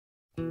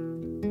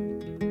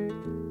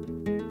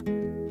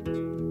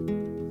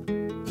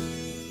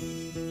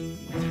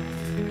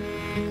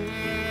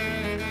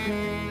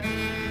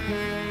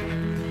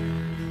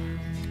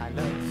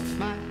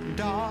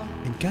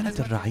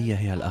الرعية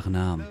هي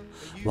الأغنام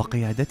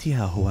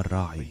وقيادتها هو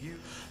الراعي،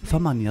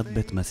 فمن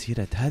يضبط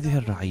مسيرة هذه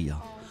الرعية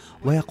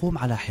ويقوم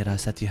على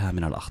حراستها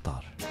من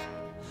الأخطار.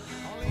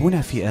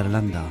 هنا في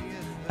ايرلندا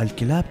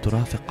الكلاب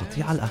ترافق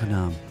قطيع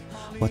الأغنام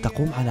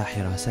وتقوم على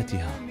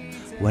حراستها،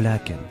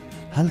 ولكن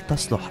هل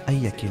تصلح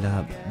أي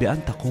كلاب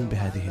بأن تقوم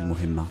بهذه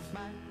المهمة؟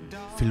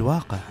 في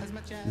الواقع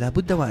لا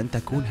بد وأن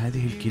تكون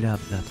هذه الكلاب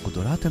ذات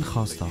قدرات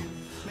خاصة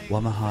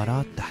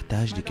ومهارات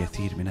تحتاج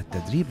لكثير من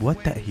التدريب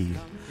والتأهيل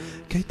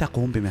كي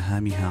تقوم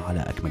بمهامها على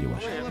أكمل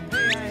وجه.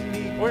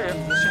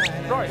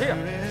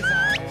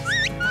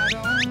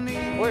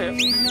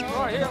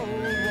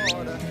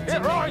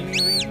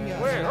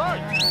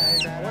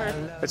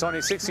 It's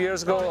only 6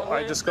 years ago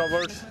I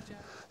discovered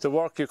the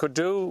work you could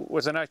do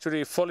with an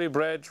actually fully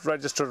bred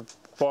registered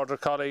border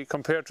collie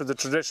compared to the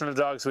traditional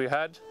dogs we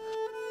had.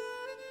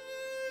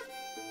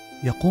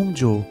 يقوم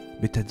جو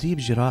بتدريب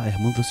جرائه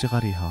منذ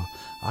صغرها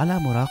على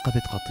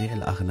مراقبة قطيع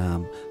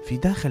الأغنام في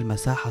داخل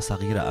مساحة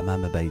صغيرة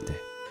أمام بيته،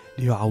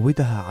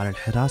 ليعودها على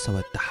الحراسة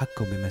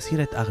والتحكم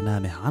بمسيرة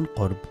أغنامه عن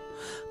قرب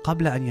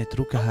قبل أن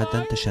يتركها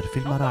تنتشر في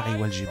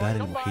المراعي والجبال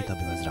المحيطة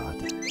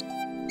بمزرعته.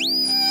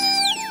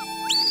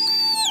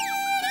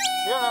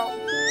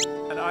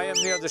 And I am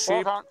near the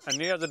sheep and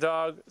near the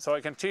dog, so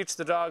I can teach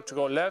the dog to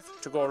go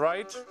left, to go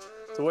right.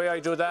 The way I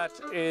do that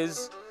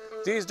is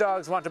these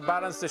dogs want to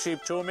balance the sheep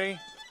to me.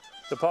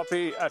 The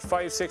puppy at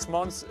 5-6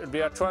 months will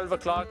be at 12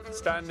 o'clock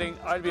standing,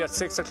 I'll be at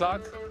 6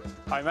 o'clock.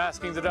 I'm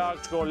asking the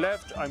dog to go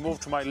left, I move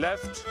to my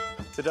left.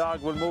 The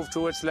dog will move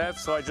to its left,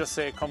 so I just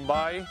say come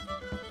by.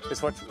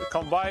 It's what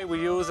come by we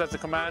use as the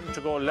command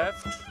to go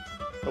left.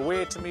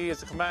 Away to me is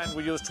the command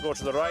we use to go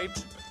to the right.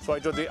 So I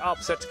do the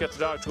opposite to get the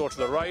dog to go to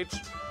the right.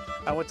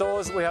 And with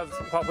those we have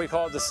what we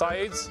call the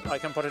sides. I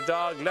can put a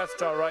dog left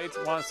or right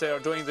once they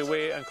are doing the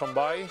way and come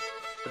by.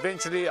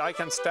 Eventually I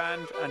can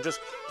stand and just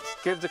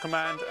give the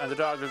command and the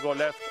dog will go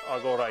left or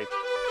go right.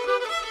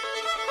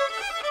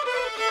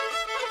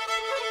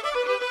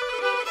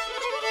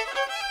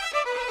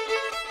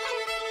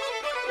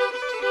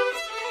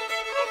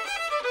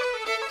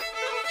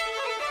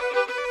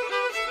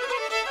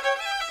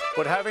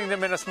 But having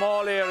them in a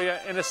small area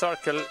in a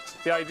circle,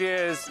 the idea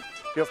is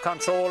you have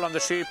control on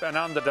the sheep and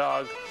on the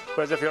dog.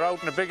 Whereas if you're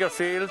out in a bigger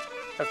field,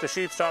 if the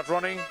sheep start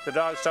running, the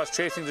dog starts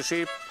chasing the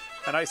sheep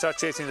and I start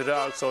chasing the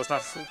dog, so it's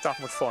not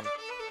much fun.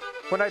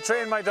 When I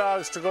train my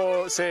dogs to go,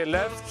 say,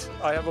 left,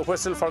 I have a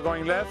whistle for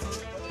going left.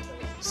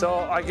 So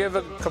I give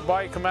a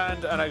by command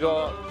and I go,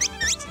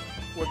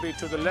 would be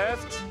to the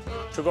left,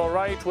 to go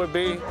right would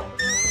be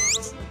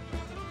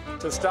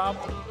to stop,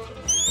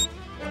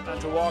 and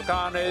to walk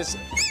on is.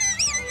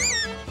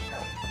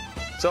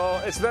 So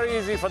it's very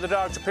easy for the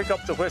dog to pick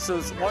up the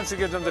whistles once you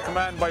give them the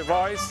command by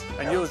voice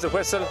and use the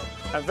whistle,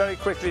 and very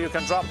quickly you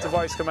can drop the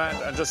voice command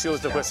and just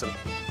use the whistle,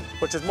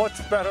 which is much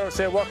better,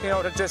 say, working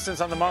out a distance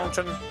on the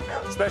mountain,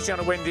 especially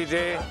on a windy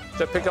day.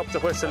 They pick up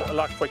the whistle a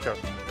lot quicker.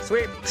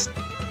 Sweet.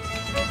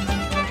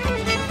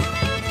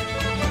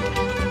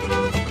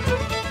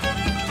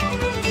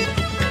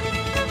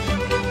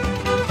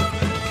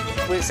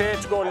 We say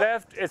to go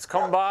left, it's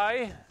come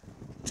by.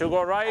 To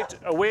go right,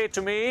 away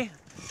to me.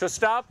 To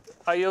stop,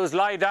 I use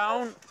lie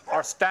down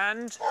or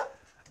stand.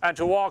 And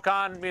to walk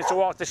on means to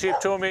walk the sheep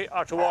to me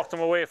or to walk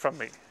them away from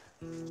me.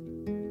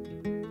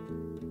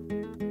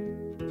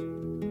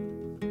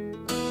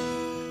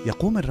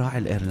 يقوم الراعي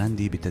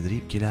الإيرلندي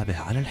بتدريب كلابه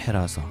على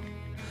الحراسة،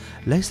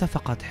 ليس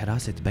فقط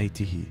حراسة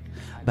بيته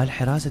بل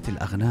حراسة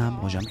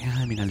الأغنام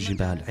وجمعها من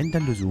الجبال عند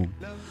اللزوم،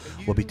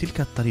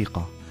 وبتلك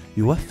الطريقة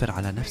يوفر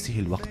على نفسه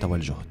الوقت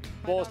والجهد.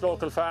 Most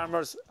local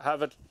farmers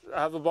have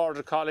a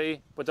border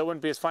collie, but they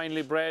wouldn't be as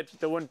finely bred,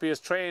 they wouldn't be as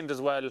trained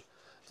as well.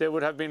 They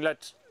would have been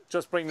let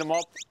just bring them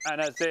up, and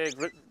as they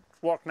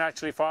work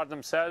naturally for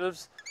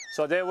themselves,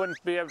 so they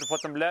wouldn't be able to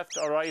put them left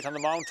or right on the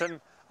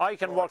mountain. I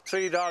can work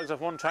 3 dogs at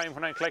one time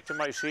when I'm collecting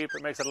my sheep.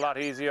 It makes it a lot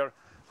easier,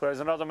 whereas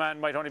another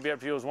man might only be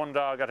able to use 1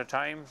 dog at a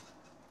time.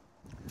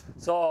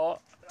 So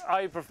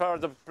I prefer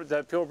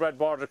the purebred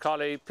border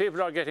collie.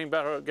 People are getting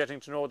better at getting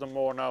to know them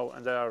more now,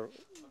 and they are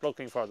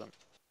looking for them.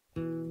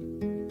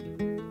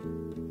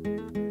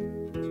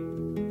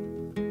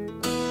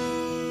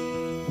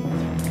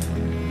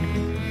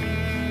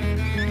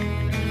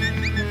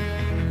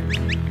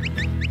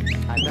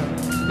 I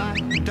love my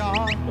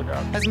dog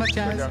as much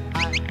as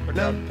I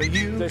love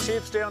you. The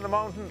sheep stay on the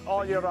mountain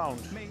all year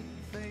round.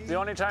 The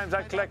only times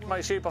I collect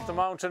my sheep off the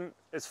mountain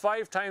is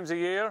 5 times a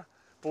year,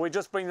 but we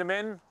just bring them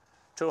in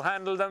to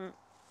handle them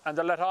and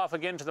they're let off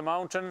again to the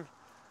mountain.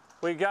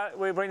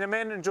 We bring them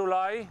in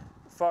July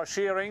for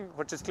shearing,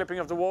 which is clipping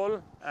of the wool,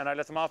 and I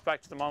let them off back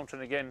to the mountain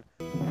again.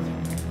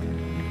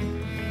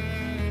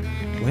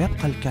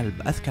 ويبقى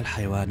الكلب أذكى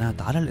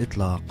الحيوانات على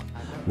الإطلاق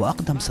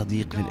وأقدم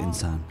صديق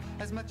للإنسان.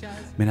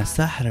 من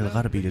الساحل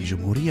الغربي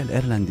للجمهورية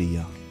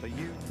الإيرلندية،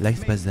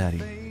 ليث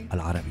بازاري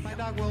العربية.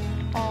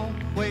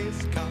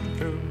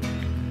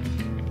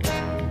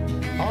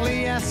 All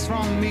he asks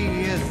from me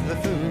is the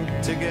food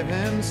to give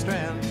him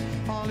strength.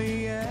 All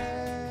he asks